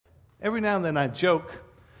Every now and then I joke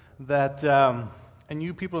that, and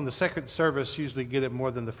you people in the second service usually get it more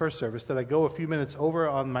than the first service, that I go a few minutes over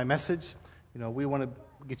on my message. We want to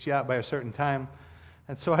get you out by a certain time.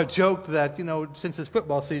 And so I joked that, since it's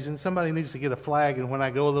football season, somebody needs to get a flag, and when I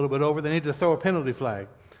go a little bit over, they need to throw a penalty flag.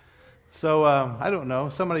 So, I don't know.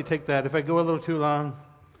 Somebody take that. If I go a little too long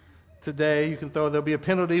today, there'll be a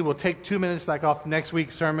penalty. We'll take 2 minutes like off next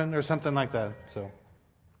week's sermon or something like that. So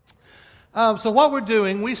what we're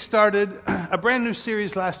doing, we started a brand new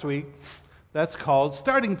series last week that's called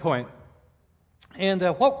Starting Point. And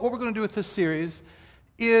what we're going to do with this series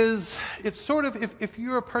is, it's sort of, if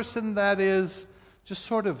you're a person that is just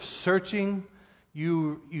sort of searching,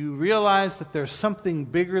 you realize that there's something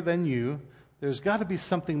bigger than you. There's got to be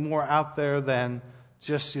something more out there than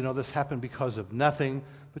just, this happened because of nothing.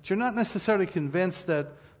 But you're not necessarily convinced that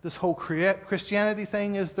this whole Christianity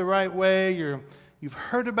thing is the right way. You've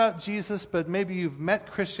heard about Jesus, but maybe you've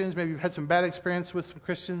met Christians, maybe you've had some bad experience with some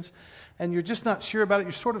Christians, and you're just not sure about it.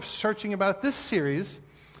 You're sort of searching about it. This series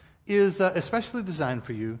is especially designed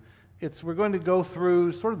for you. We're going to go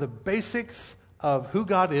through sort of the basics of who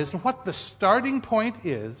God is and what the starting point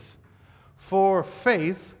is for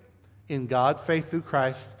faith in God, faith through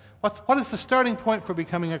Christ. What is the starting point for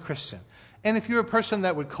becoming a Christian? And if you're a person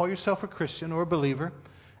that would call yourself a Christian or a believer,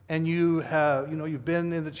 and you've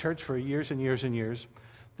been in the church for years and years and years,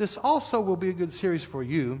 this also will be a good series for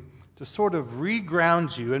you to sort of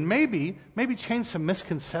reground you and maybe change some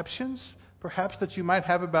misconceptions, perhaps, that you might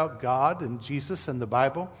have about God and Jesus and the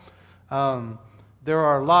Bible. There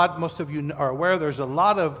are a lot, most of you are aware, there's a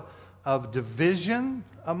lot of division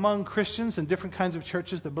among Christians in different kinds of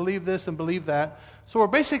churches that believe this and believe that. So we're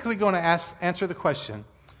basically going to answer the question,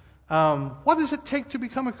 what does it take to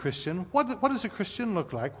become a Christian? What does a Christian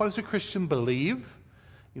look like? What does a Christian believe?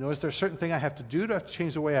 Is there a certain thing I have to do? Do I have to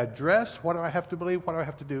change the way I dress? What do I have to believe? What do I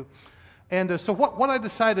have to do? And so what I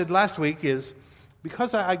decided last week is,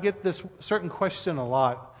 because I get this certain question a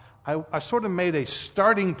lot, I sort of made a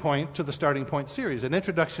starting point to the Starting Point series, an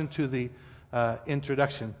introduction to the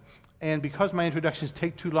introduction. And because my introductions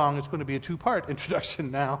take too long, it's going to be a two-part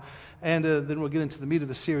introduction now. And then we'll get into the meat of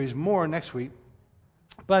the series more next week.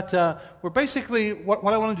 But we're basically, what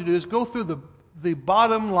I wanted to do is go through the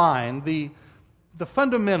bottom line, the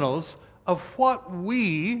fundamentals of what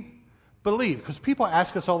we believe. Because people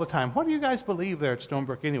ask us all the time, what do you guys believe there at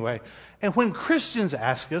Stonebrooke anyway? And when Christians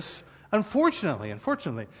ask us, unfortunately,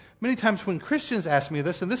 many times when Christians ask me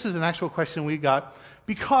this, and this is an actual question we got,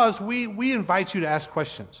 because we invite you to ask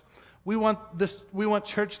questions. We want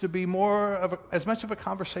church to be as much of a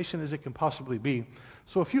conversation as it can possibly be.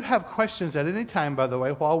 So if you have questions at any time, by the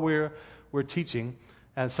way, while we're teaching,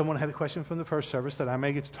 and someone had a question from the first service that I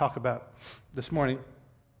may get to talk about this morning,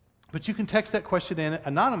 but you can text that question in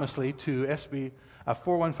anonymously to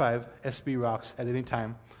 415 SB Rocks at any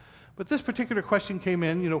time. But this particular question came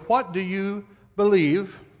in, what do you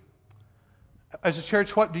believe? As a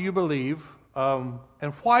church, what do you believe?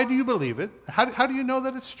 And why do you believe it? How do you know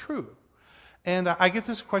that it's true? And I get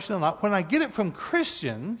this question a lot. When I get it from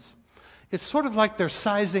Christians, it's sort of like they're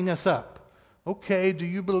sizing us up. Okay, do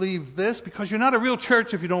you believe this? Because you're not a real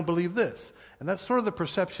church if you don't believe this. And that's sort of the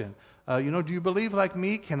perception. Do you believe like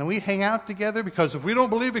me? Can we hang out together? Because if we don't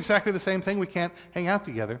believe exactly the same thing, we can't hang out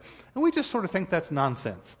together. And we just sort of think that's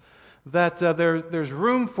nonsense. That there's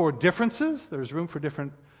room for differences. There's room for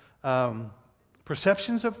different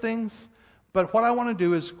perceptions of things. But what I want to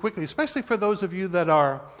do is quickly, especially for those of you that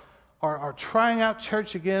are trying out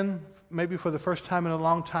church again, maybe for the first time in a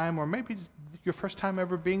long time, or maybe your first time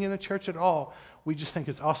ever being in a church at all, we just think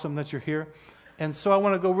it's awesome that you're here. And so I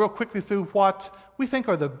want to go real quickly through what we think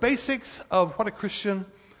are the basics of what a Christian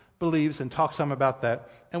believes and talk some about that.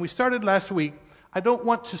 And we started last week. I don't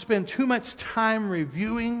want to spend too much time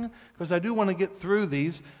reviewing, because I do want to get through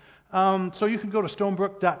these. So you can go to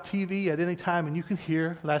stonebrooke.tv at any time, and you can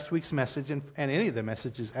hear last week's message and any of the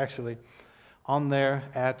messages actually on there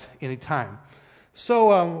at any time.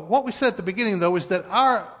 So what we said at the beginning, though, is that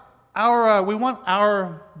we want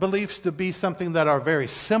our beliefs to be something that are very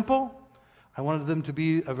simple. I wanted them to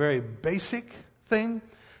be a very basic thing.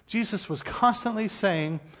 Jesus was constantly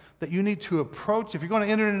saying that you need to approach, if you're going to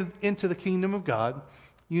enter into the kingdom of God,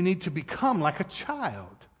 you need to become like a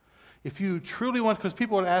child. If you truly want, because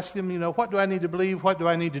people would ask him, what do I need to believe? What do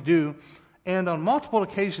I need to do? And on multiple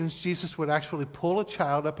occasions, Jesus would actually pull a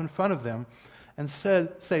child up in front of them and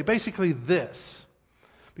say basically this.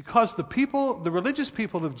 Because the religious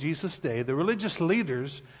people of Jesus' day, the religious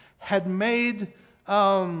leaders, had made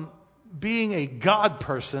being a God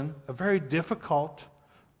person a very difficult,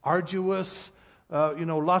 arduous,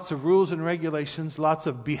 lots of rules and regulations, lots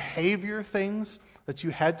of behavior things that you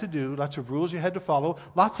had to do, lots of rules you had to follow,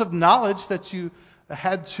 lots of knowledge that you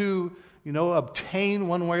had to, obtain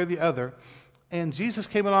one way or the other. And Jesus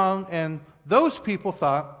came along, and those people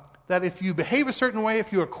thought that if you behave a certain way,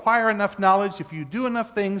 if you acquire enough knowledge, if you do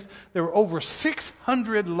enough things, there were over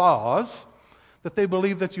 600 laws that they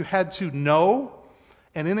believed that you had to know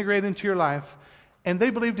and integrate into your life. And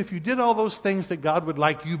they believed if you did all those things that God would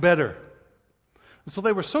like you better. And so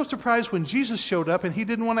they were so surprised when Jesus showed up and he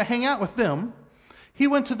didn't want to hang out with them. He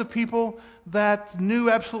went to the people that knew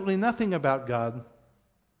absolutely nothing about God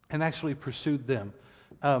and actually pursued them.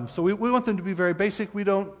 So we want them to be very basic. We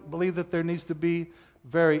don't believe that there needs to be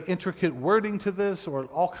very intricate wording to this or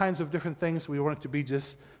all kinds of different things. We want it to be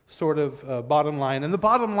just sort of bottom line. And the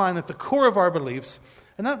bottom line at the core of our beliefs,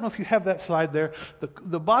 and I don't know if you have that slide there,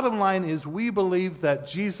 the bottom line is we believe that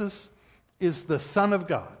Jesus is the Son of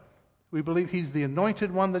God. We believe he's the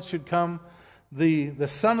anointed one that should come, the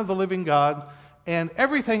Son of the living God, and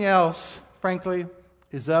everything else, frankly,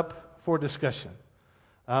 is up for discussion.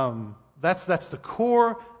 That's the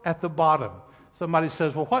core at the bottom. Somebody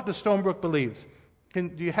says, well, what does Stonebrooke believe? Do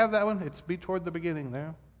you have that one? It's be toward the beginning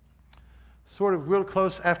there. Sort of real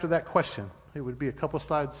close after that question. It would be a couple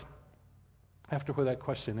slides after where that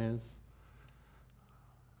question is.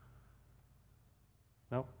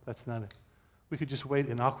 No, that's not it. We could just wait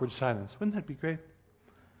in awkward silence. Wouldn't that be great?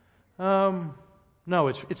 No,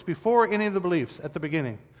 it's before any of the beliefs at the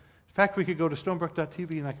beginning. In fact, we could go to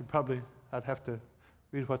stonebrooke.tv and I'd have to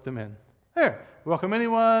read what they meant. There. Welcome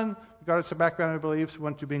anyone, regardless of background or beliefs. We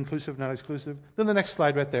want to be inclusive, not exclusive. Then the next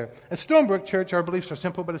slide right there. At Stonebrooke Church, our beliefs are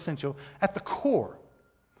simple but essential. At the core,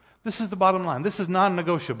 this is the bottom line. This is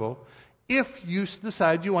non-negotiable. If you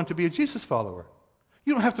decide you want to be a Jesus follower,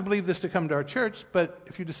 you don't have to believe this to come to our church, but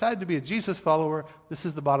if you decide to be a Jesus follower, this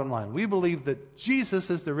is the bottom line. We believe that Jesus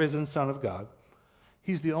is the risen Son of God.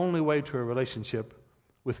 He's the only way to a relationship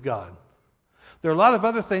with God. There are a lot of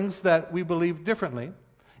other things that we believe differently.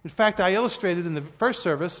 In fact, I illustrated in the first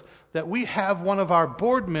service that we have one of our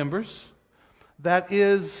board members that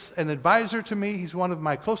is an advisor to me. He's one of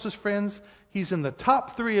my closest friends. He's in the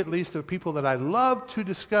top 3, at least, of people that I love to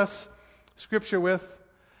discuss Scripture with,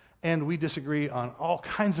 and we disagree on all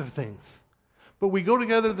kinds of things. But we go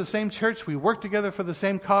together to the same church. We work together for the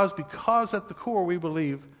same cause because at the core we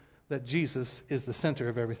believe that Jesus is the center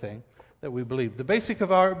of everything that we believe. The basic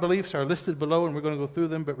of our beliefs are listed below, and we're going to go through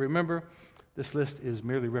them, but remember, this list is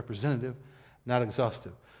merely representative, not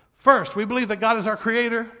exhaustive. First, we believe that God is our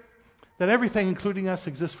creator, that everything, including us,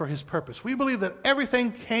 exists for his purpose. We believe that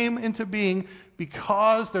everything came into being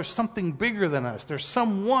because there's something bigger than us. There's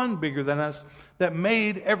someone bigger than us that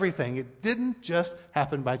made everything. It didn't just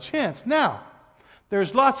happen by chance. Now,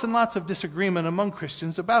 there's lots and lots of disagreement among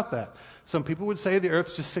Christians about that. Some people would say the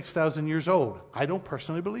earth's just 6,000 years old. I don't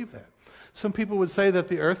personally believe that. Some people would say that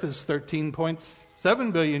the earth is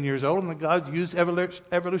 13.7 billion years old and that God used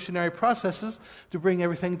evolutionary processes to bring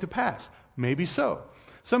everything to pass. Maybe so.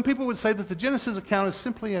 Some people would say that the Genesis account is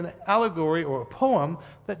simply an allegory or a poem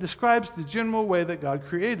that describes the general way that God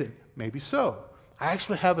created. Maybe so. I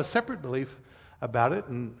actually have a separate belief about it,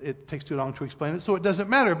 and it takes too long to explain it, so it doesn't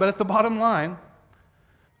matter. But at the bottom line,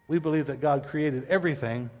 we believe that God created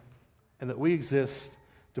everything and that we exist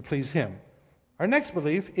to please him. Our next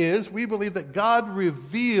belief is we believe that God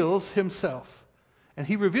reveals himself. And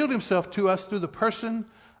he revealed himself to us through the person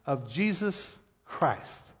of Jesus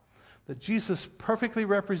Christ. That Jesus perfectly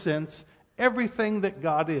represents everything that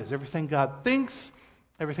God is, everything God thinks,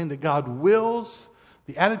 everything that God wills,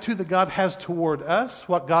 the attitude that God has toward us,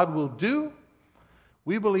 what God will do.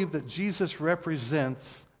 We believe that Jesus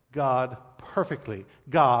represents God perfectly.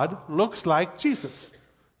 God looks like Jesus.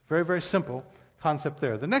 Very, very simple concept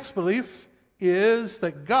there. The next belief is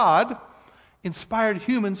that God inspired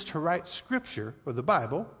humans to write Scripture, or the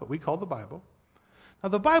Bible, what we call the Bible. Now,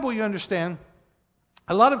 the Bible, you understand,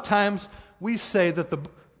 a lot of times we say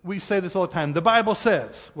this all the time. The Bible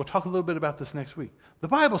says. We'll talk a little bit about this next week. The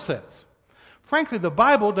Bible says. Frankly, the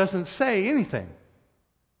Bible doesn't say anything.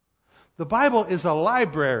 The Bible is a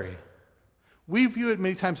library. We view it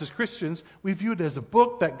many times as Christians. We view it as a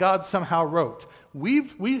book that God somehow wrote.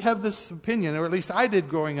 We have this opinion, or at least I did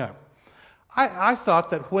growing up. I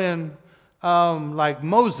thought that when, like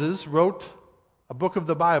Moses wrote a book of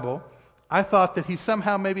the Bible, I thought that he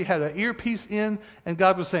somehow maybe had an earpiece in, and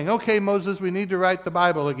God was saying, okay, Moses, we need to write the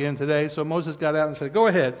Bible again today. So Moses got out and said, go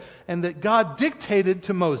ahead. And that God dictated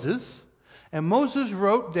to Moses, and Moses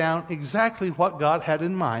wrote down exactly what God had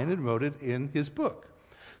in mind and wrote it in his book.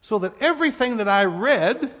 So that everything that I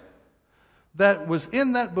read that was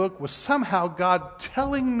in that book was somehow God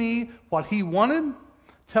telling me what he wanted,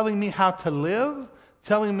 telling me how to live,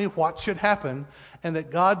 telling me what should happen, and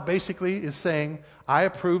that God basically is saying, I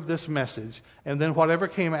approve this message. And then whatever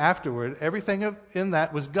came afterward, everything in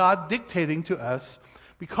that was God dictating to us,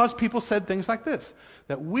 because people said things like this,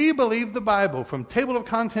 that we believe the Bible from table of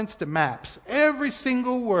contents to maps. Every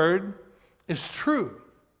single word is true.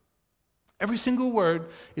 Every single word,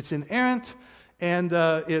 it's inerrant, and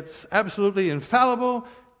it's absolutely infallible.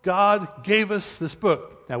 God gave us this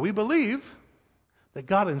book. Now, we believe that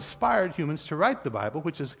God inspired humans to write the Bible,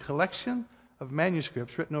 which is a collection of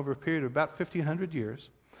manuscripts written over a period of about 1,500 years.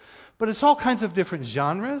 But it's all kinds of different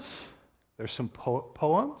genres. There's some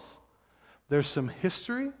poems. There's some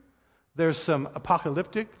history. There's some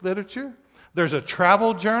apocalyptic literature. There's a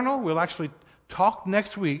travel journal. We'll actually talk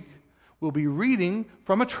next week. We'll be reading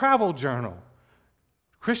from a travel journal.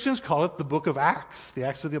 Christians call it the book of Acts, the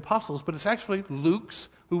Acts of the Apostles, but it's actually Luke's,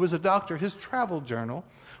 who was a doctor, his travel journal,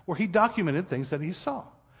 where he documented things that he saw.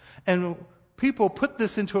 And people put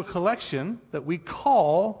this into a collection that we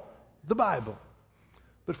call the Bible.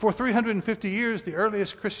 But for 350 years, the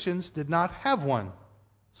earliest Christians did not have one.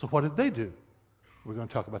 So what did they do? We're going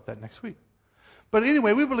to talk about that next week. But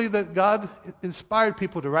anyway, we believe that God inspired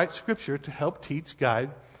people to write Scripture to help teach,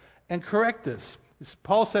 guide, and correct us.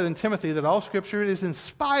 Paul said in Timothy that all Scripture is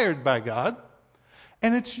inspired by God,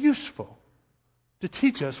 and it's useful to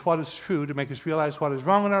teach us what is true, to make us realize what is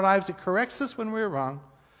wrong in our lives. It corrects us when we're wrong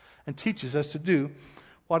and teaches us to do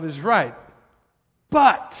what is right.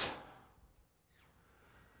 But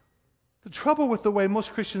the trouble with the way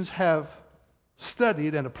most Christians have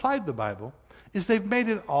studied and applied the Bible is they've made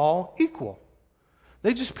it all equal.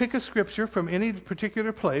 They just pick a scripture from any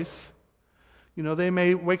particular place. You know, they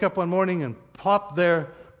may wake up one morning and plop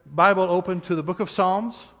their Bible open to the book of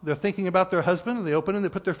Psalms. They're thinking about their husband, and they open it and they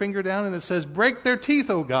put their finger down, and it says, break their teeth,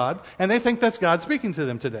 O God, and they think that's God speaking to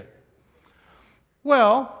them today.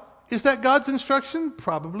 Well, is that God's instruction?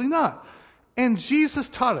 Probably not. And Jesus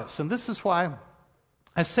taught us, and this is why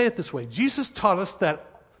I say it this way. Jesus taught us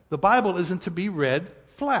that the Bible isn't to be read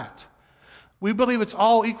flat. We believe it's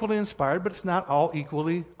all equally inspired, but it's not all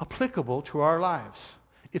equally applicable to our lives.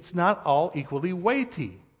 It's not all equally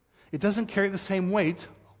weighty. It doesn't carry the same weight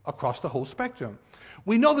across the whole spectrum.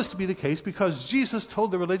 We know this to be the case because Jesus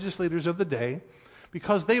told the religious leaders of the day,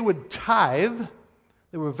 because they would tithe,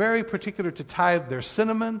 they were very particular to tithe their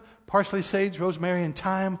cinnamon, parsley, sage, rosemary, and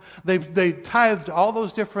thyme. They tithed all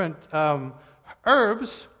those different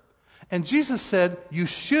herbs, and Jesus said, you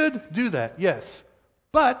should do that, yes,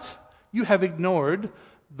 but you have ignored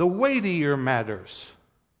the weightier matters.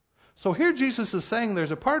 So here Jesus is saying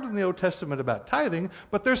there's a part in the Old Testament about tithing,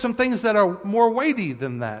 but there's some things that are more weighty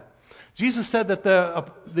than that. Jesus said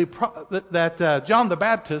that John the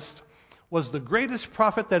Baptist was the greatest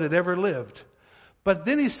prophet that had ever lived. But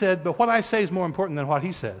then he said, but what I say is more important than what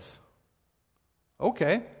he says.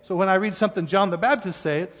 Okay, so when I read something John the Baptist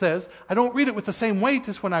says, I don't read it with the same weight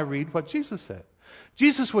as when I read what Jesus said.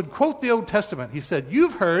 Jesus would quote the Old Testament. He said,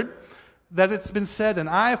 you've heard that it's been said, an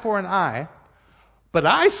eye for an eye, but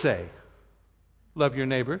I say, love your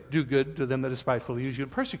neighbor, do good to them that despitefully use you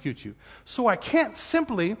and persecute you. So I can't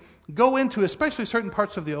simply go into especially certain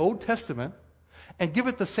parts of the Old Testament and give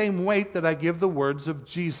it the same weight that I give the words of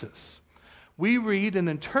Jesus. We read and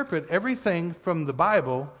interpret everything from the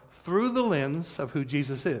Bible through the lens of who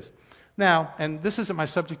Jesus is. Now, and this isn't my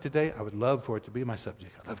subject today. I would love for it to be my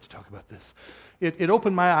subject. I'd love to talk about this. It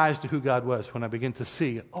opened my eyes to who God was when I began to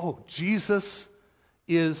see, oh, Jesus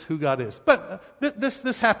is who God is. But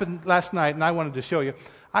this happened last night, and I wanted to show you.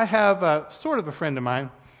 I have sort of a friend of mine.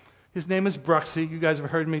 His name is Bruxy. You guys have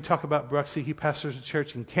heard me talk about Bruxy. He pastors a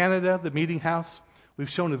church in Canada, the Meeting House. We've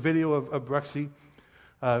shown a video of Bruxy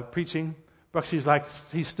preaching. Bruxy's like,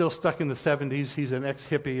 he's still stuck in the 70s. He's an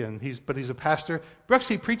ex-hippie, but he's a pastor.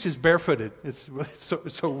 Bruxy preaches barefooted. It's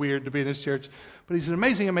so weird to be in his church. But he's an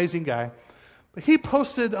amazing, amazing guy. But he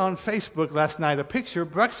posted on Facebook last night a picture.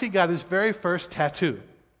 Bruxy got his very first tattoo.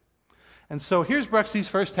 And so here's Bruxy's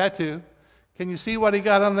first tattoo. Can you see what he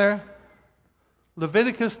got on there?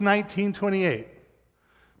 Leviticus 19:28.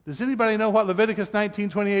 Does anybody know what Leviticus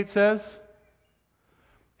 19:28 says?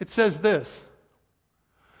 It says this: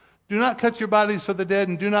 do not cut your bodies for the dead,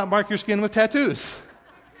 and do not mark your skin with tattoos.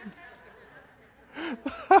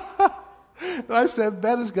 I said,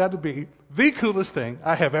 that has got to be the coolest thing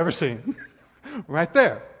I have ever seen. Right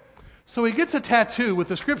there. So he gets a tattoo with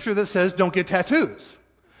the scripture that says, don't get tattoos.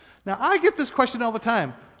 Now, I get this question all the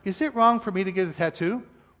time. Is it wrong for me to get a tattoo?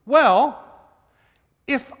 Well,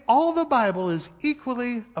 if all the Bible is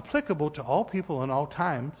equally applicable to all people in all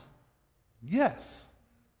times, yes.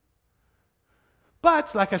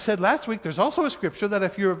 But, like I said last week, there's also a scripture that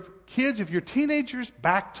if your teenagers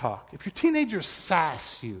backtalk, if your teenagers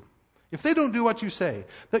sass you, if they don't do what you say,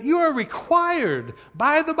 that you are required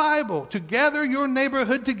by the Bible to gather your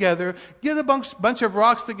neighborhood together, get a bunch of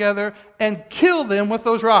rocks together, and kill them with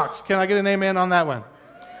those rocks. Can I get an amen on that one?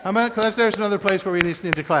 Amen? Because there's another place where we need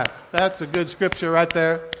to clap. That's a good scripture right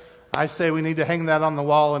there. I say we need to hang that on the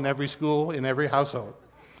wall in every school, in every household.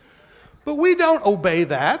 But we don't obey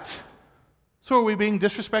that. So are we being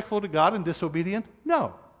disrespectful to God and disobedient?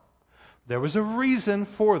 No. There was a reason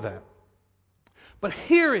for that. But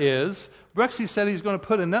here is, Brexy said he's going to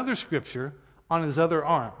put another scripture on his other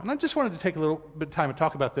arm. And I just wanted to take a little bit of time to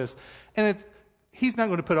talk about this. And he's not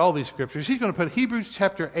going to put all these scriptures. He's going to put Hebrews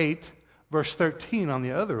chapter 8, verse 13 on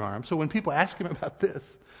the other arm. So when people ask him about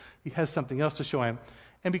this, he has something else to show him.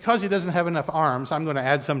 And because he doesn't have enough arms, I'm going to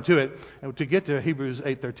add some to it to get to Hebrews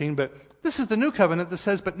 8:13. But this is the new covenant that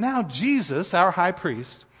says, but now Jesus, our high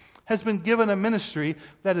priest, has been given a ministry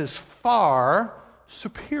that is far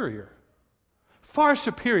superior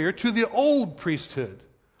to the old priesthood.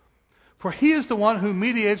 For he is the one who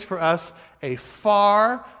mediates for us a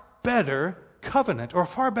far better covenant, or a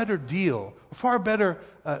far better deal, a far better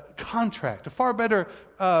contract, a far better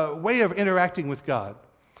way of interacting with God,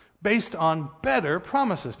 based on better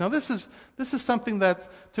promises. Now this is something that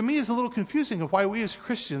to me is a little confusing of why we as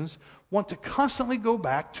Christians want to constantly go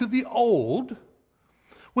back to the old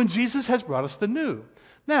when Jesus has brought us the new.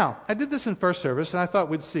 Now, I did this in first service, and I thought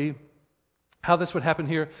we'd see how this would happen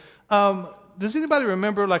here. Does anybody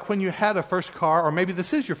remember like when you had a first car, or maybe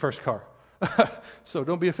this is your first car? So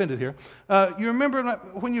don't be offended here. You remember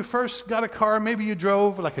when you first got a car, maybe you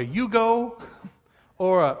drove like a Yugo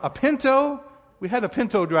or a Pinto? We had a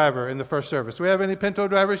Pinto driver in the first service. Do we have any Pinto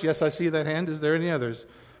drivers? Yes, I see that hand. Is there any others?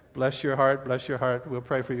 Bless your heart, bless your heart. We'll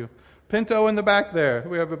pray for you. Pinto in the back there.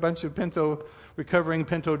 We have a bunch of recovering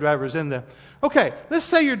Pinto drivers in there. Okay, let's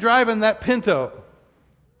say you're driving that Pinto.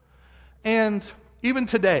 And even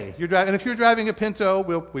today, you're driving. And if you're driving a Pinto,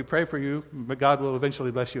 we pray for you. God will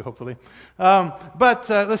eventually bless you, hopefully. But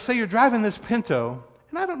let's say you're driving this Pinto.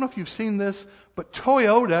 And I don't know if you've seen this, but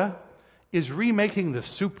Toyota is remaking the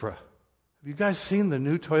Supra. Have you guys seen the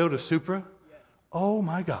new Toyota Supra? Yes. Oh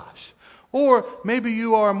my gosh. Or maybe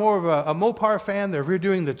you are more of a Mopar fan. They're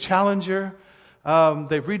redoing the Challenger.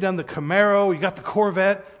 They've redone the Camaro. You got the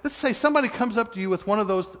Corvette. Let's say somebody comes up to you with one of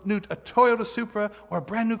those a Toyota Supra or a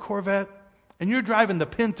brand new Corvette, and you're driving the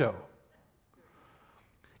Pinto.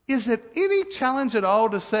 Is it any challenge at all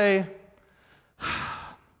to say,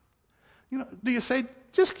 do you say,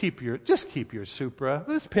 just keep your Supra.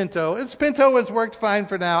 This Pinto has worked fine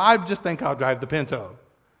for now. I just think I'll drive the Pinto.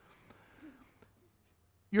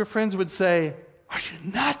 Your friends would say, are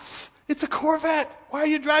you nuts? It's a Corvette. Why are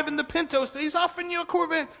you driving the Pinto? So he's offering you a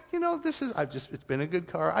Corvette. It's been a good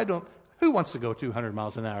car. Who wants to go 200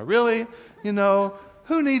 miles an hour? Really?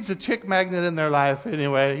 Who needs a chick magnet in their life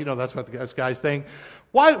anyway? That's what the guys think.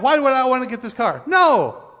 Why would I want to get this car?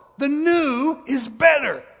 No, the new is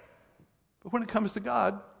better. But when it comes to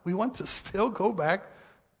God, we want to still go back.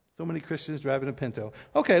 So many Christians driving a Pinto.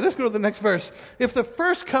 Okay, let's go to the next verse. If the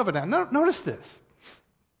first covenant, notice this.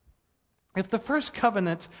 If the first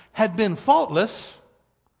covenant had been faultless,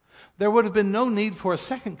 there would have been no need for a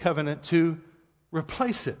second covenant to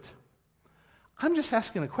replace it. I'm just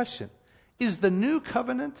asking a question. Is the new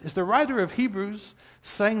covenant, is the writer of Hebrews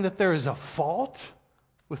saying that there is a fault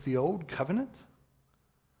with the old covenant?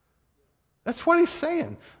 That's what he's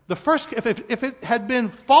saying. If it had been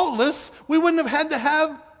faultless, we wouldn't have had to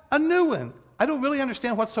have a new one. I don't really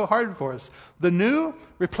understand what's so hard for us. The new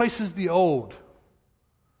replaces the old.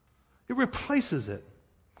 It replaces it.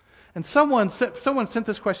 And someone sent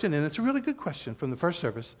this question in. It's a really good question from the first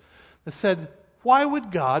service that said, why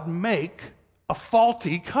would God make a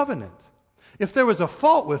faulty covenant? If there was a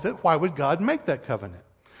fault with it, why would God make that covenant?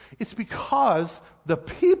 It's because the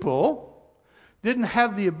people didn't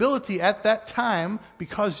have the ability at that time,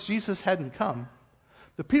 because Jesus hadn't come.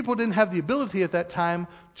 The people didn't have the ability at that time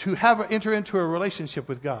to enter into a relationship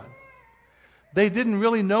with God. They didn't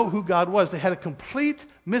really know who God was. They had a complete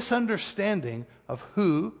misunderstanding of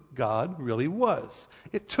who God really was.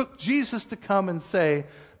 It took Jesus to come and say,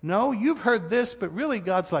 no, you've heard this, but really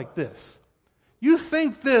God's like this. You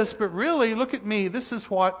think this, but really, look at me. This is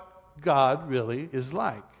what God really is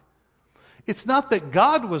like. It's not that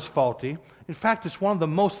God was faulty. In fact, it's one of the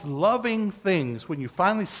most loving things when you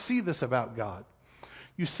finally see this about God.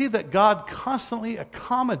 You see that God constantly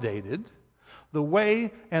accommodated the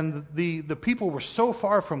way, and the people were so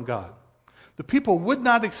far from God. The people would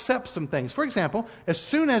not accept some things. For example, as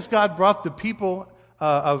soon as God brought the people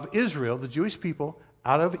of Israel, the Jewish people,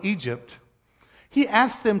 out of Egypt, He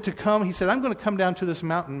asked them to come. He said, I'm going to come down to this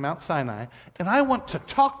mountain, Mount Sinai, and I want to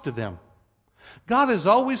talk to them. God has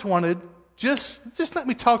always wanted, just let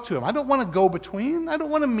me talk to them. I don't want to go between. I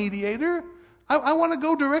don't want a mediator. I want to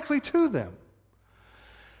go directly to them.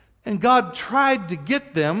 And God tried to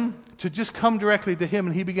get them to just come directly to him,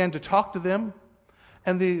 and he began to talk to them.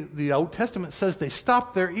 And the Old Testament says they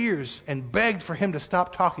stopped their ears and begged for him to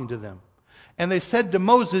stop talking to them. And they said to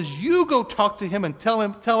Moses, you go talk to him and tell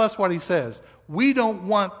us what he says. We don't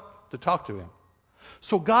want to talk to him.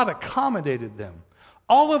 So God accommodated them.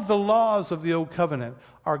 All of the laws of the Old Covenant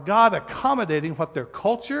are God accommodating what their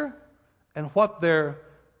culture and what their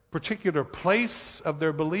particular place of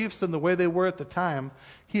their beliefs and the way they were at the time.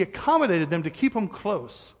 He accommodated them to keep them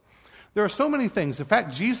close. There are so many things. In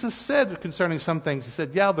fact, Jesus said concerning some things, he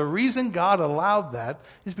said, the reason God allowed that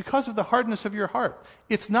is because of the hardness of your heart.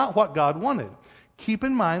 It's not what God wanted. Keep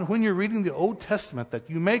in mind, when you're reading the Old Testament, that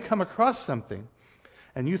you may come across something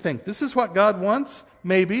and you think, this is what God wants?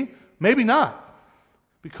 Maybe, maybe not.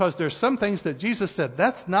 Because there's some things that Jesus said,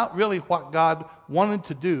 that's not really what God wanted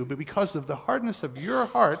to do, but because of the hardness of your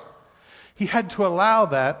heart, he had to allow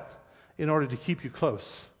that in order to keep you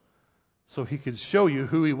close. So he could show you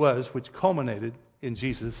who he was, which culminated in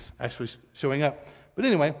Jesus actually showing up. But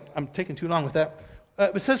anyway, I'm taking too long with that.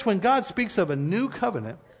 It says when God speaks of a new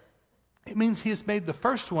covenant, it means he has made the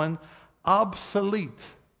first one obsolete.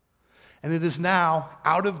 And it is now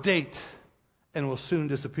out of date and will soon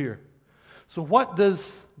disappear. So what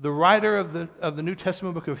does the writer of the New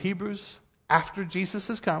Testament book of Hebrews, after Jesus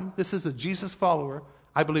has come, this is a Jesus follower,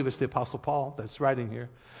 I believe it's the Apostle Paul that's writing here.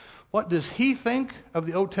 What does he think of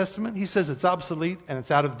the Old Testament? He says it's obsolete and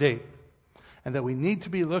it's out of date. And that we need to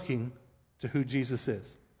be looking to who Jesus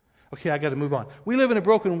is. Okay, I got to move on. We live in a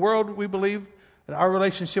broken world, we believe, and our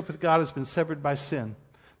relationship with God has been severed by sin.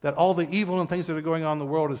 That all the evil and things that are going on in the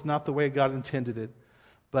world is not the way God intended it,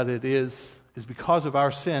 but it is because of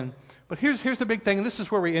our sin. But here's the big thing, and this is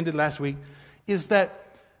where we ended last week, is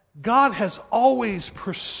that God has always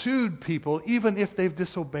pursued people even if they've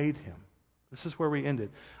disobeyed him. This is where we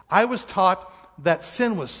ended. I was taught that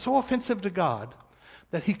sin was so offensive to God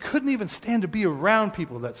that he couldn't even stand to be around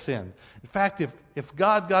people that sinned. In fact, if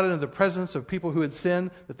God got into the presence of people who had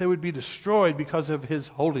sinned, that they would be destroyed because of his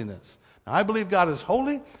holiness. Now, I believe God is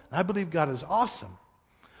holy, and I believe God is awesome.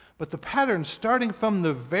 But the pattern, starting from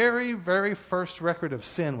the very, very first record of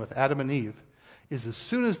sin with Adam and Eve, is as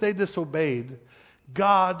soon as they disobeyed,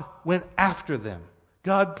 God went after them.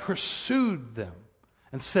 God pursued them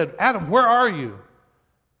and said, Adam, where are you?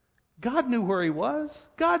 God knew where he was.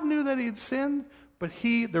 God knew that he had sinned. But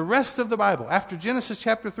the rest of the Bible, after Genesis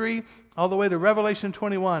chapter 3, all the way to Revelation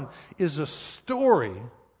 21, is a story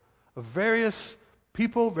of various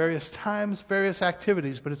people, various times, various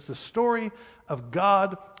activities. But it's the story of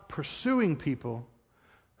God pursuing people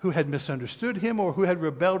who had misunderstood him or who had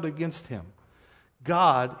rebelled against him.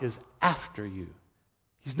 God is after you.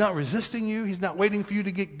 He's not resisting you. He's not waiting for you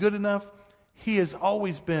to get good enough. He has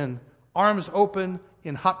always been arms open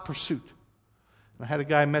in hot pursuit. And I had a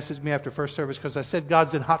guy message me after first service because I said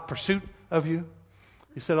God's in hot pursuit of you.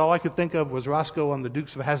 He said all I could think of was Roscoe on the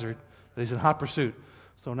Dukes of Hazzard, that he's in hot pursuit.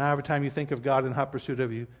 So now every time you think of God in hot pursuit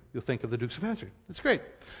of you, you'll think of the Dukes of Hazzard. It's great.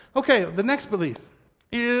 Okay, the next belief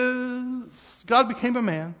is God became a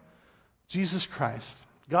man, Jesus Christ.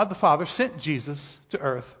 God the Father sent Jesus to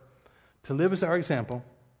earth to live as our example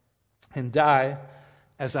and die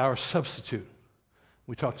as our substitute.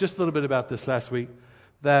 We talked just a little bit about this last week,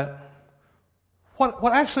 that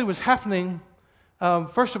what actually was happening,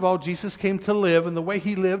 first of all, Jesus came to live, and the way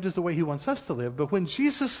he lived is the way he wants us to live. But when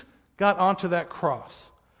Jesus got onto that cross,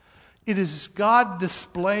 it is God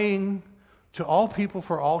displaying to all people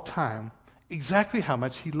for all time exactly how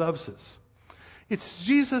much he loves us. It's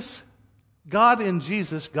Jesus, God in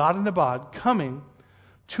Jesus, God in the bod, coming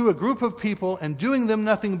to a group of people and doing them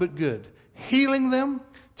nothing but good, healing them,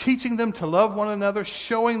 teaching them to love one another,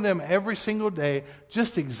 showing them every single day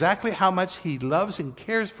just exactly how much he loves and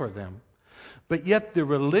cares for them. But yet the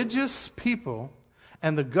religious people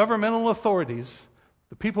and the governmental authorities,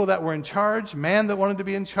 the people that were in charge, man that wanted to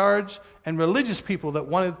be in charge, and religious people that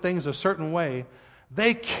wanted things a certain way,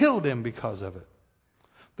 they killed him because of it.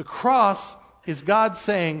 The cross is God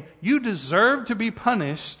saying, you deserve to be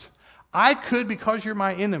punished. I could, because you're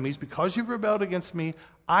my enemies, because you've rebelled against me,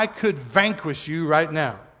 I could vanquish you right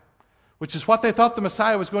now. Which is what they thought the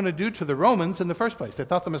Messiah was going to do to the Romans in the first place. They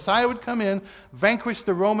thought the Messiah would come in, vanquish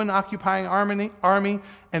the Roman occupying army,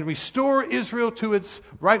 and restore Israel to its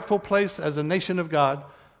rightful place as a nation of God.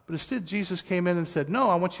 But instead, Jesus came in and said,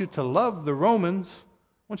 no, I want you to love the Romans.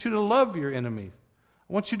 I want you to love your enemies.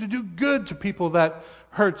 I want you to do good to people that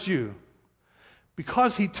hurt you.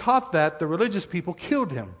 because he taught that, the religious people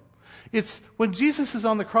killed him. It's when Jesus is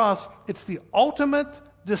on the cross, it's the ultimate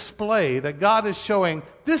display that God is showing,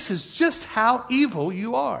 this is just how evil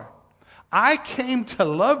you are. I came to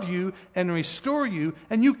love you and restore you,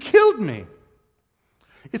 and you killed me.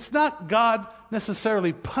 It's not God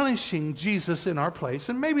necessarily punishing Jesus in our place,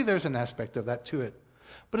 and maybe there's an aspect of that to it.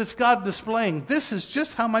 But it's God displaying, this is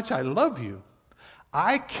just how much I love you.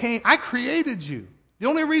 I created you. The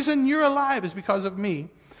only reason you're alive is because of me.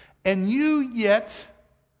 And you yet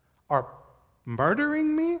are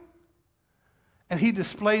murdering me? And he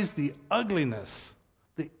displays the ugliness,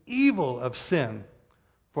 the evil of sin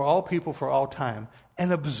for all people for all time,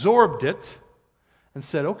 and absorbed it and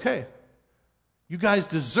said, okay, you guys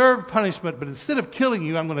deserve punishment, but instead of killing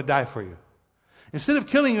you, I'm going to die for you. Instead of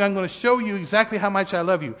killing you, I'm going to show you exactly how much I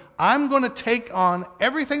love you. I'm going to take on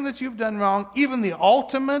everything that you've done wrong, even the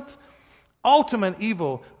ultimate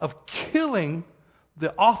evil of killing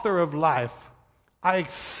the author of life. I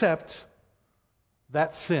accept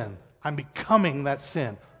that sin. I'm becoming that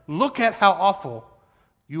sin. Look at how awful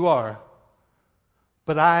you are.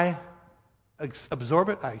 But I absorb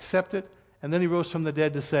it, I accept it, and then he rose from the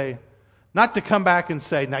dead to say, not to come back and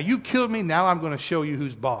say, now you killed me, now I'm going to show you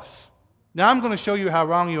who's boss. Now I'm going to show you how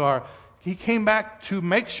wrong you are. He came back to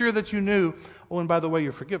make sure that you knew, oh, and by the way,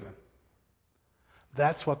 you're forgiven.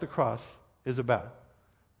 That's what the cross is about.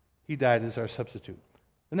 He died as our substitute.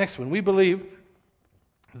 The next one, we believe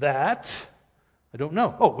that,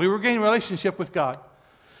 we regain relationship with God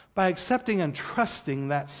by accepting and trusting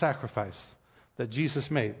that sacrifice that Jesus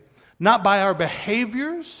made. Not by our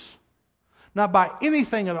behaviors, not by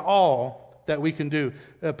anything at all that we can do.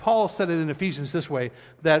 Paul said it in Ephesians this way,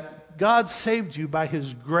 that God saved you by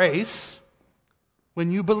his grace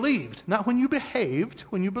when you believed. Not when you behaved,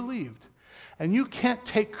 when you believed. And you can't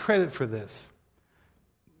take credit for this.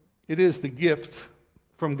 It is the gift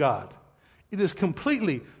from God. It is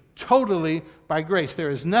completely, totally by grace. There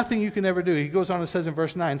is nothing you can ever do. He goes on and says in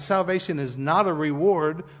verse 9, salvation is not a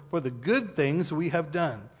reward for the good things we have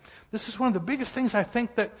done. This is one of the biggest things I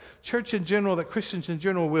think that church in general, that Christians in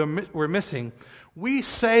general we're missing. We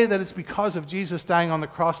say that it's because of Jesus dying on the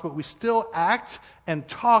cross, but we still act and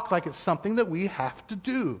talk like it's something that we have to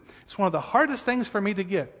do. It's one of the hardest things for me to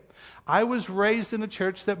get. I was raised in a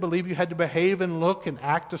church that believed you had to behave and look and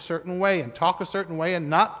act a certain way and talk a certain way and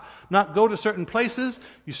not go to certain places.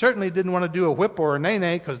 You certainly didn't want to do a whip or a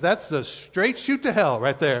nay-nay, because that's the straight shoot to hell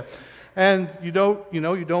right there. And you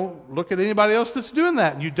don't look at anybody else that's doing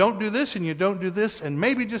that. And you don't do this and you don't do this. And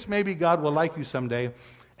maybe, just maybe, God will like you someday.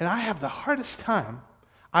 And I have the hardest time.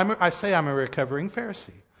 I say I'm a recovering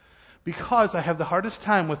Pharisee. Because I have the hardest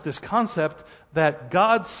time with this concept that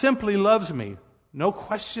God simply loves me. No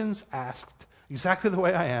questions asked. Exactly the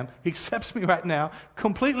way I am. He accepts me right now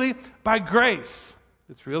completely by grace.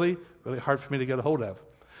 It's really, really hard for me to get a hold of.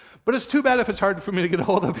 But it's too bad if it's hard for me to get a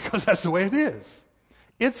hold of, because that's the way it is.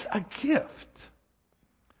 It's a gift.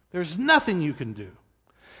 There's nothing you can do.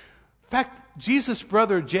 In fact, Jesus'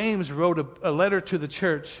 brother James wrote a letter to the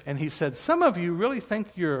church, and he said, some of you really think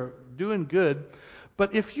you're doing good,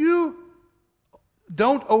 but if you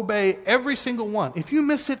don't obey every single one, if you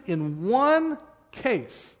miss it in one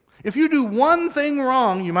case, if you do one thing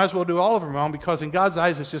wrong, you might as well do all of them wrong, because in God's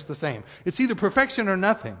eyes it's just the same. It's either perfection or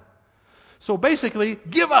nothing. So basically,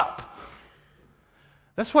 give up.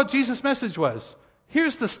 That's what Jesus' message was.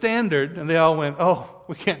 Here's the standard. And they all went, oh,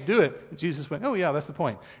 we can't do it. And Jesus went, oh yeah, that's the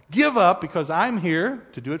point. Give up, because I'm here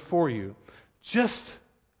to do it for you. Just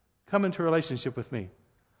come into a relationship with me.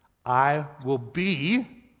 I will be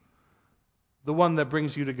the one that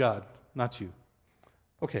brings you to God, not you.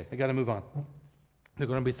 Okay, I got to move on. They're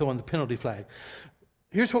going to be throwing the penalty flag.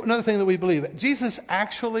 Here's another thing that we believe. Jesus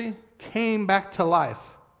actually came back to life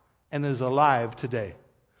and is alive today.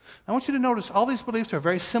 I want you to notice all these beliefs are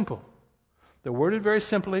very simple. They're worded very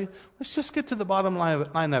simply. Let's just get to the bottom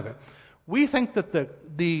line of it. We think that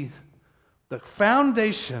the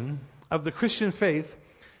foundation of the Christian faith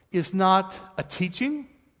is not a teaching.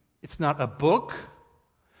 It's not a book.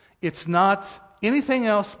 It's not anything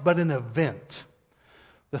else but an event.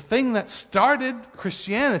 The thing that started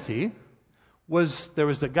Christianity was there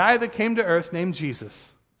was a guy that came to earth named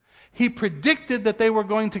Jesus. He predicted that they were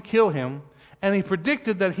going to kill him, and he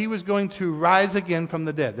predicted that he was going to rise again from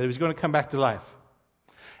the dead, that he was going to come back to life.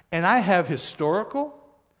 And I have historical,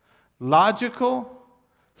 logical,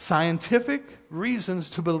 scientific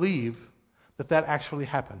reasons to believe that that actually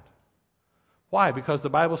happened. Why? Because the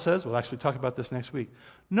Bible says, we'll actually talk about this next week.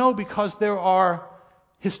 No, because there are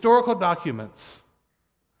historical documents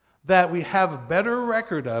that we have a better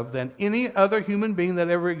record of than any other human being that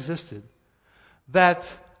ever existed, that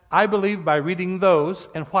I believe by reading those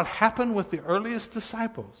and what happened with the earliest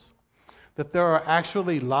disciples, that there are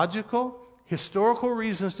actually logical, historical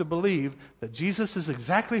reasons to believe that Jesus is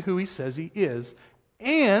exactly who he says he is,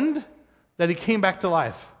 and that he came back to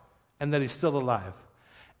life, and that he's still alive.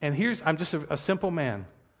 And I'm just a simple man.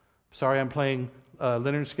 Sorry, I'm playing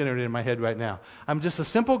Leonard Skinner in my head right now. I'm just a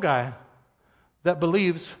simple guy that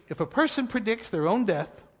believes if a person predicts their own death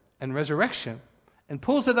and resurrection and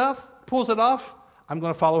pulls it off, I'm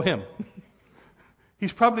going to follow him.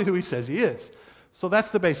 He's probably who he says he is. So that's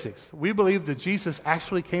the basics. We believe that Jesus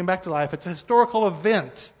actually came back to life. It's a historical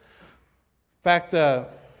event. In fact,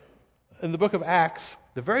 in the book of Acts,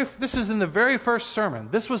 this is in the very first sermon.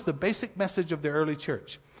 This was the basic message of the early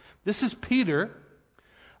church. This is Peter,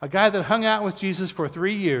 a guy that hung out with Jesus for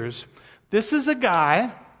 3 years. This is a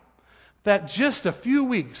guy that just a few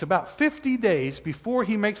weeks, about 50 days before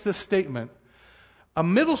he makes this statement, a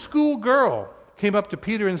middle school girl came up to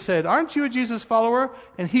Peter and said, "Aren't you a Jesus follower?"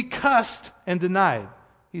 And he cussed and denied.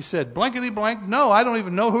 He said, blankety blank, "No, I don't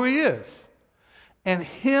even know who he is." And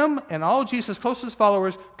him and all Jesus' closest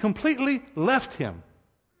followers completely left him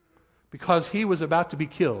because he was about to be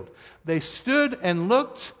killed. They stood and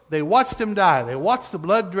looked. They watched him die. They watched the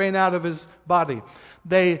blood drain out of his body.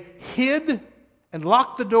 They hid and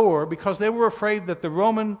locked the door because they were afraid that the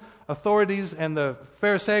Roman authorities and the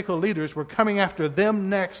Pharisaical leaders were coming after them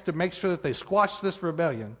next to make sure that they squashed this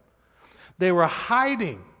rebellion. They were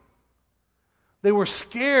hiding. They were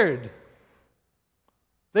scared.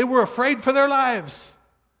 They were afraid for their lives.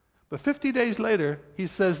 But 50 days later, he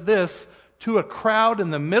says this to a crowd in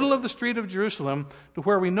the middle of the street of Jerusalem, to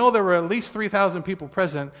where we know there were at least 3,000 people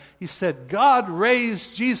present. He said, "God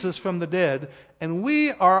raised Jesus from the dead, and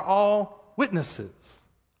we are all witnesses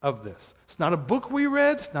of this." It's not a book we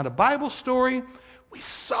read. It's not a Bible story. We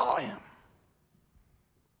saw him.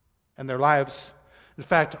 And their lives, in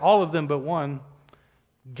fact, all of them but one,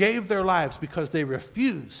 gave their lives because they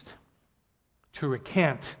refused to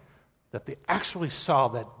recant that they actually saw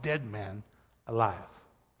that dead man alive.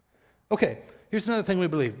 Okay, here's another thing we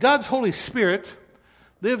believe. God's Holy Spirit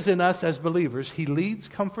lives in us as believers. He leads,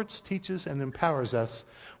 comforts, teaches, and empowers us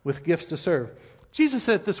with gifts to serve. Jesus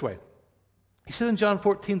said it this way. He said in John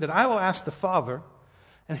 14 that I will ask the Father,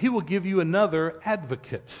 and he will give you another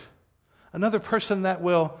advocate, another person that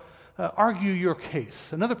will argue your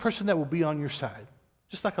case, another person that will be on your side,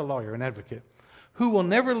 just like a lawyer, an advocate, who will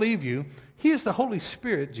never leave you. He is the Holy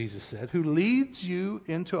Spirit, Jesus said, who leads you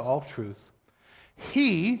into all truth.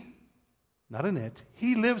 He, not an it,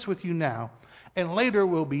 he lives with you now and later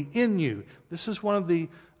will be in you. This is one of the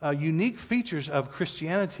unique features of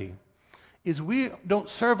Christianity, is we don't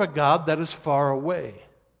serve a God that is far away,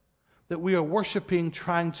 that we are worshiping,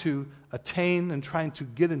 trying to attain and trying to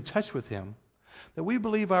get in touch with him. That we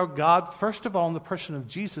believe our God, first of all, in the person of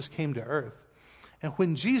Jesus, came to earth. And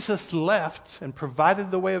when Jesus left and provided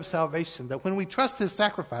the way of salvation, that when we trust his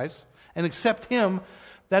sacrifice and accept him,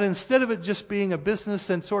 that instead of it just being a business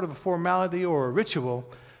and sort of a formality or a ritual,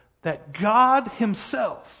 that God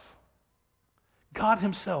himself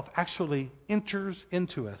actually enters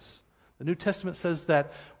into us. The New Testament says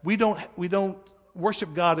that we don't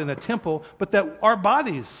worship God in a temple, but that our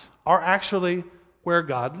bodies are actually where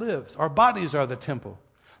God lives. Our bodies are the temple.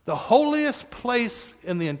 The holiest place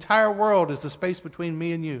in the entire world is the space between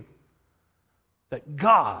me and you. That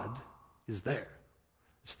God is there.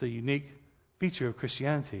 It's the unique feature of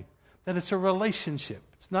Christianity. That it's a relationship.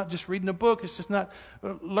 It's not just reading a book. It's just not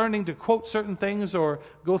learning to quote certain things or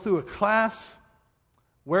go through a class,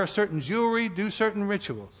 wear certain jewelry, do certain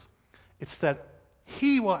rituals. It's that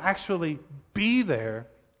he will actually be there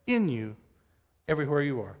in you everywhere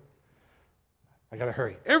you are. I got to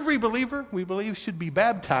hurry. Every believer, we believe, should be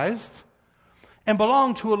baptized and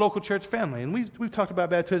belong to a local church family. And we've talked about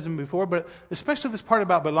baptism before, but especially this part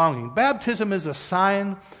about belonging. Baptism is a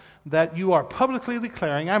sign that you are publicly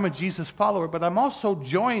declaring, I'm a Jesus follower, but I'm also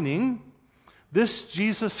joining this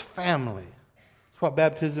Jesus family. That's what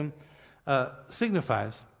baptism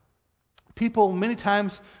signifies. People, many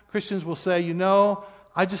times, Christians will say,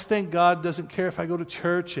 I just think God doesn't care if I go to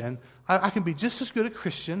church, and I can be just as good a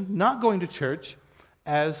Christian not going to church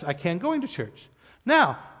as I can going to church.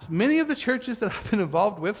 Now, many of the churches that I've been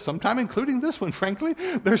involved with, sometime including this one, frankly,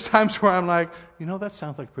 there's times where I'm like, that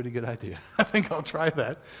sounds like a pretty good idea. I think I'll try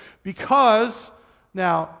that. Because,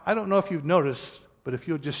 now, I don't know if you've noticed, but if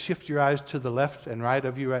you'll just shift your eyes to the left and right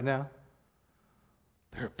of you right now,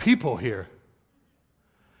 there are people here.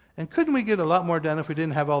 And couldn't we get a lot more done if we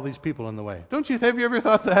didn't have all these people in the way? Have you ever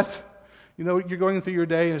thought that? You're going through your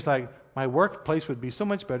day and it's like, my workplace would be so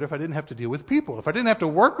much better if I didn't have to deal with people. If I didn't have to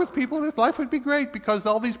work with people, life would be great because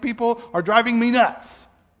all these people are driving me nuts.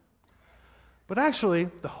 But actually,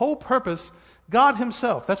 the whole purpose, God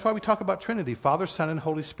himself, that's why we talk about Trinity, Father, Son, and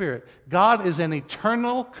Holy Spirit. God is an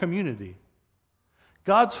eternal community.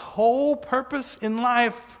 God's whole purpose in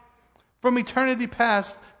life, from eternity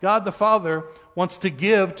past, God the Father wants to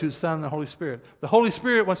give to the Son and the Holy Spirit. The Holy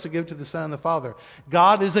Spirit wants to give to the Son and the Father.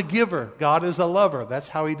 God is a giver. God is a lover. That's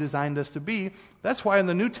how he designed us to be. That's why in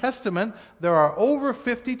the New Testament, there are over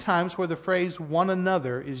 50 times where the phrase one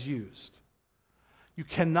another is used. You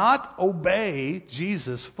cannot obey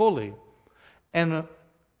Jesus fully, and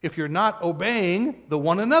if you're not obeying the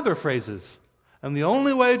one another phrases. And the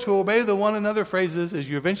only way to obey the one another phrases is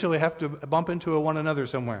you eventually have to bump into a one another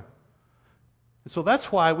somewhere. And so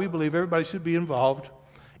that's why we believe everybody should be involved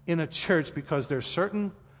in a church, because there's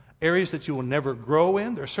certain areas that you will never grow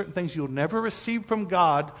in. There are certain things you'll never receive from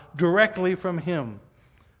God directly from him.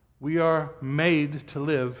 We are made to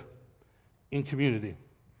live in community.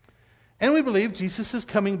 And we believe Jesus is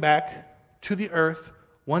coming back to the earth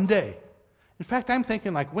one day. In fact, I'm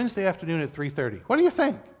thinking like Wednesday afternoon at 3:30. What do you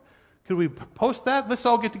think? Could we post that? Let's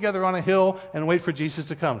all get together on a hill and wait for Jesus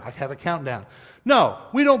to come. I have a countdown. No,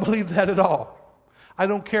 we don't believe that at all. I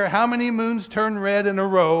don't care how many moons turn red in a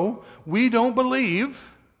row. We don't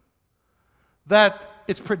believe that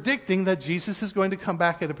it's predicting that Jesus is going to come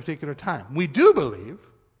back at a particular time. We do believe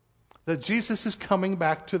that Jesus is coming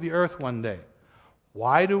back to the earth one day.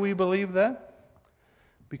 Why do we believe that?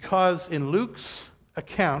 Because in Luke's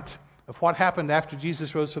account of what happened after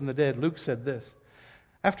Jesus rose from the dead, Luke said this.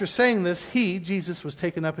 After saying this, Jesus, was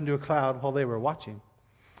taken up into a cloud while they were watching,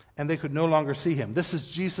 and they could no longer see him. This is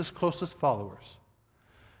Jesus' closest followers.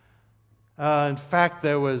 In fact,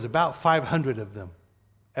 there was about 500 of them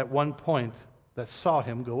at one point that saw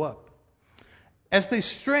him go up. As they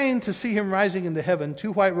strained to see him rising into heaven,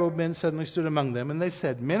 2 white-robed men suddenly stood among them, and they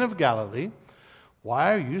said, "Men of Galilee,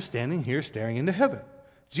 why are you standing here staring into heaven?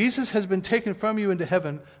 Jesus has been taken from you into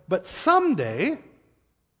heaven, but someday,"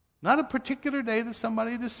 not a particular day that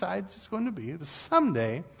somebody decides it's going to be, but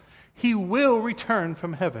someday, "he will return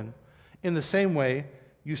from heaven in the same way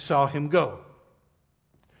you saw him go."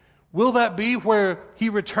 Will that be where he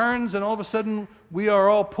returns and all of a sudden we are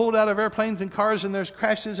all pulled out of airplanes and cars and there's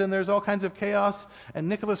crashes and there's all kinds of chaos and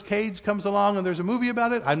Nicolas Cage comes along and there's a movie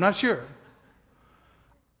about it? I'm not sure.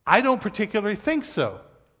 I don't particularly think so.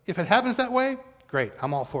 If it happens that way, great,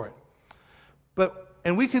 I'm all for it.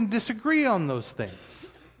 And we can disagree on those things.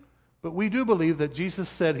 But we do believe that Jesus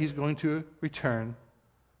said he's going to return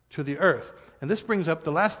to the earth. And this brings up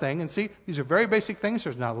the last thing. And see, these are very basic things.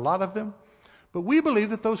 There's not a lot of them. But we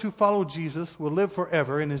believe that those who follow Jesus will live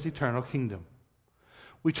forever in his eternal kingdom.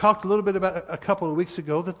 We talked a little bit about a couple of weeks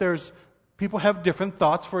ago that people have different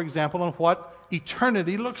thoughts, for example, on what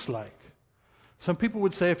eternity looks like. Some people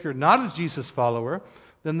would say if you're not a Jesus follower,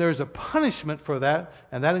 then there's a punishment for that,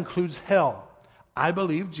 and that includes hell. I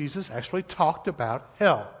believe Jesus actually talked about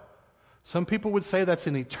hell. Some people would say that's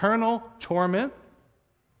an eternal torment.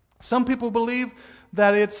 Some people believe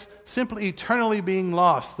that it's simply eternally being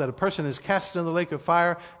lost, that a person is cast into the lake of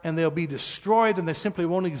fire and they'll be destroyed and they simply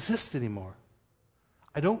won't exist anymore.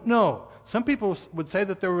 I don't know. Some people would say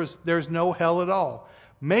that there's no hell at all.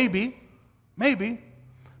 Maybe,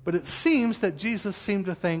 but it seems that Jesus seemed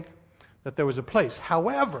to think that there was a place.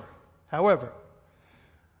 However,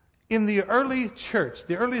 in the early church,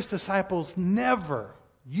 the earliest disciples never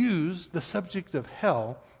used the subject of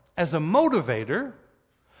hell as a motivator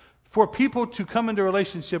for people to come into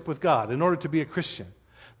relationship with God in order to be a Christian.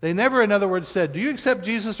 They never, in other words, said, do you accept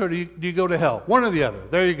Jesus or do you go to hell? One or the other.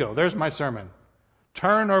 There you go. There's my sermon.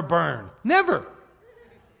 Turn or burn. Never.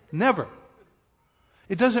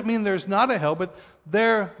 It doesn't mean there's not a hell, but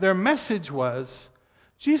their message was,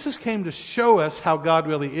 Jesus came to show us how God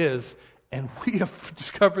really is, and we have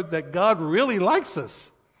discovered that God really likes us.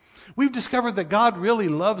 We've discovered that God really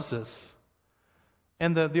loves us.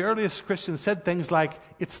 And the earliest Christians said things like,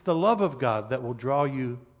 it's the love of God that will draw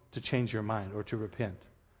you to change your mind or to repent.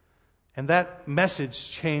 And that message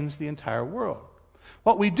changed the entire world.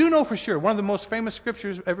 What we do know for sure, one of the most famous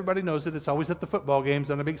scriptures, everybody knows it, it's always at the football games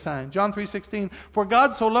on a big sign. John 3:16, for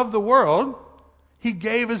God so loved the world, he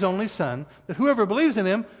gave his only son, that whoever believes in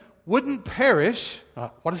him wouldn't perish.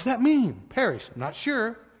 What does that mean? Perish. I'm not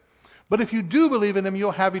sure. But if you do believe in him,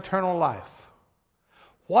 you'll have eternal life.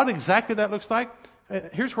 What exactly that looks like?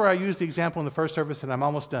 Here's where I used the example in the first service, and I'm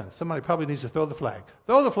almost done. Somebody probably needs to throw the flag.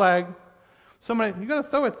 Throw the flag. Somebody, you got to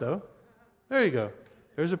throw it, though. There you go.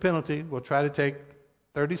 There's a penalty. We'll try to take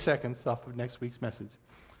 30 seconds off of next week's message.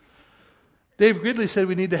 Dave Gridley said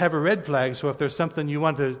we need to have a red flag, so if there's something you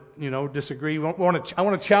want to, disagree, I want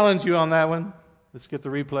to challenge you on that one. Let's get the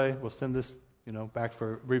replay. We'll send this, back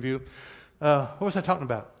for review. What was I talking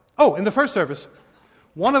about? Oh, in the first service,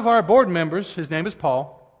 one of our board members, his name is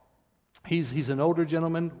Paul. He's an older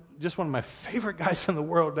gentleman, just one of my favorite guys in the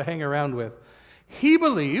world to hang around with. He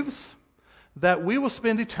believes that we will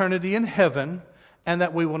spend eternity in heaven and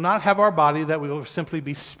that we will not have our body, that we will simply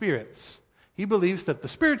be spirits. He believes that the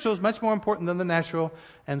spiritual is much more important than the natural,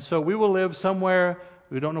 and so we will live somewhere.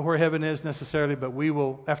 We don't know where heaven is necessarily, but we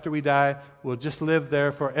will, after we die, we'll just live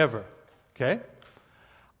there forever. Okay?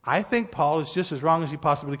 I think Paul is just as wrong as he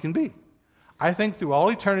possibly can be. I think through all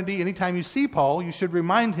eternity, anytime you see Paul, you should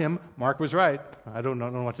remind him, Mark was right. I don't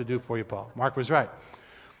know what to do for you, Paul. Mark was right.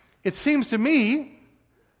 It seems to me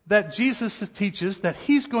that Jesus teaches that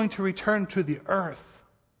he's going to return to the earth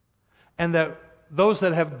and that those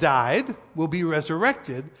that have died will be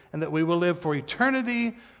resurrected and that we will live for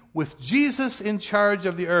eternity with Jesus in charge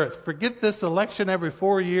of the earth. Forget this election every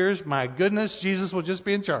 4 years. My goodness, Jesus will just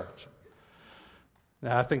be in charge.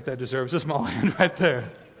 Now, I think that deserves a small hand right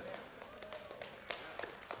there.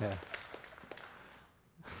 Yeah.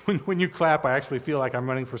 When you clap, I actually feel like I'm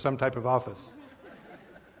running for some type of office.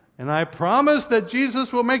 And I promise that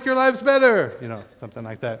Jesus will make your lives better. Something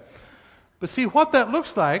like that. But see, what that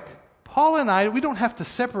looks like, Paul and I, we don't have to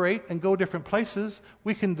separate and go different places.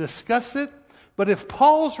 We can discuss it. But if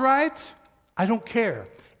Paul's right, I don't care.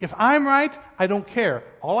 If I'm right, I don't care.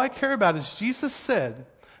 All I care about is Jesus said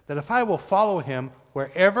that if I will follow him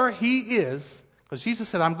wherever he is, because Jesus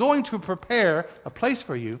said, I'm going to prepare a place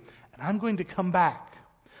for you, and I'm going to come back.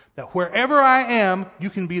 That wherever I am, you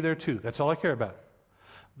can be there too. That's all I care about.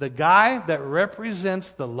 The guy that represents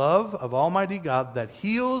the love of Almighty God, that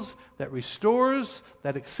heals, that restores,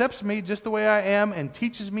 that accepts me just the way I am and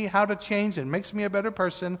teaches me how to change and makes me a better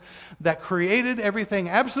person, that created everything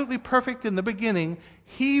absolutely perfect in the beginning,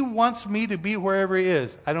 he wants me to be wherever he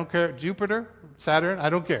is. I don't care, Jupiter, Saturn, I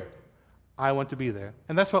don't care. I want to be there.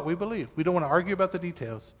 And that's what we believe. We don't want to argue about the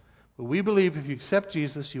details. But we believe if you accept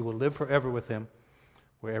Jesus, you will live forever with him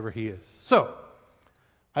wherever he is. So,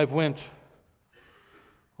 I've went...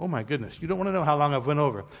 Oh my goodness, you don't want to know how long I've went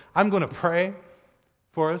over. I'm going to pray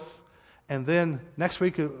for us, and then next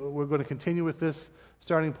week we're going to continue with this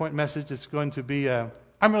starting point message. It's going to be, I'm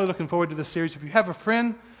really looking forward to this series. If you have a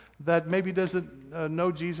friend that maybe doesn't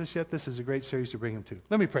know Jesus yet, this is a great series to bring him to.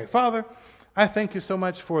 Let me pray. Father, I thank you so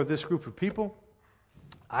much for this group of people.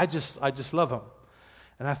 I just love them,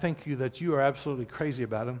 and I thank you that you are absolutely crazy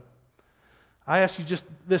about them. I ask you just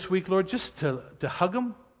this week, Lord, just to hug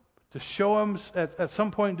them, to show them at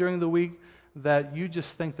some point during the week that you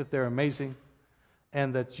just think that they're amazing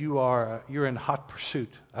and that you're in hot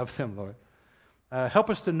pursuit of them, Lord. Help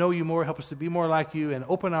us to know you more, help us to be more like you, and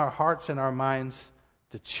open our hearts and our minds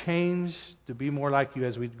to change, to be more like you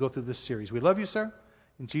as we go through this series. We love you, sir.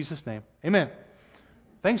 In Jesus' name, amen.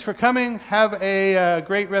 Thanks for coming. Have a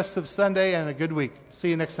great rest of Sunday and a good week. See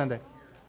you next Sunday.